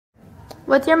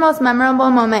What's your most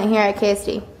memorable moment here at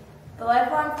KSD? The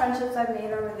lifelong friendships I've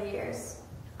made over the years.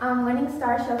 Winning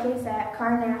Star Showcase at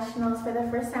Car Nationals for the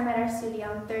first time at our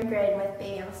studio in 3rd grade with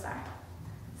Baby I'm a Star.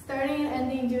 Starting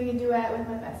and ending doing a duet with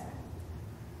my best friend.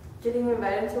 Getting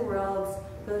invited to Worlds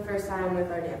for the first time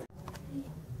with our dance.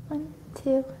 1,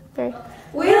 2, 3.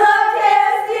 We love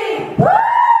KSD! Woo!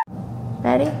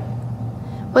 Ready?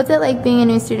 What's it like being a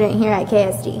new student here at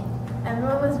KSD?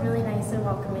 Everyone was really nice and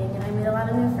welcoming, and I made a lot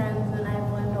of new friends, and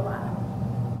I've learned a lot.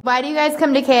 Why do you guys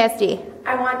come to KSD?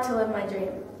 I want to live my dream.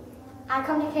 I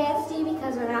come to KSD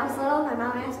because when I was little, my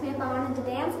mom asked me if I wanted to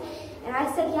dance, and I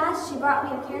said yes. She brought me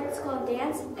to Cairns School of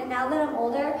Dance, and now that I'm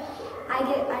older,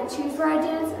 I choose where I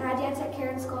dance, and I dance at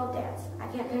Cairns School of Dance. I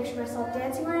can't picture myself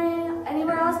dancing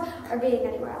anywhere else or being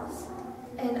anywhere else.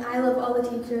 And I love all the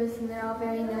teachers, and they're all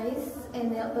very nice,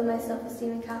 and they help build my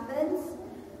self-esteem and confidence.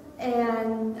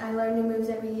 And I learn new moves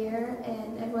every year,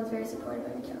 and everyone's very supportive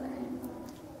of each other.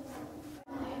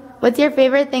 What's your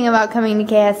favorite thing about coming to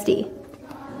KSD?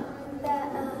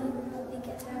 That we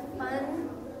get to have fun.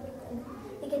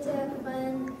 We get to have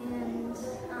fun and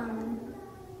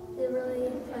do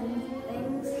really fun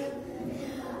things.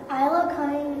 I love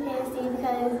coming to KSD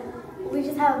because we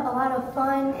just have a lot of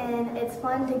fun, and it's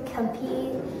fun to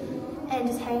compete and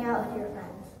just hang out with your friends.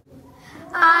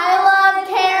 I love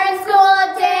Cairns School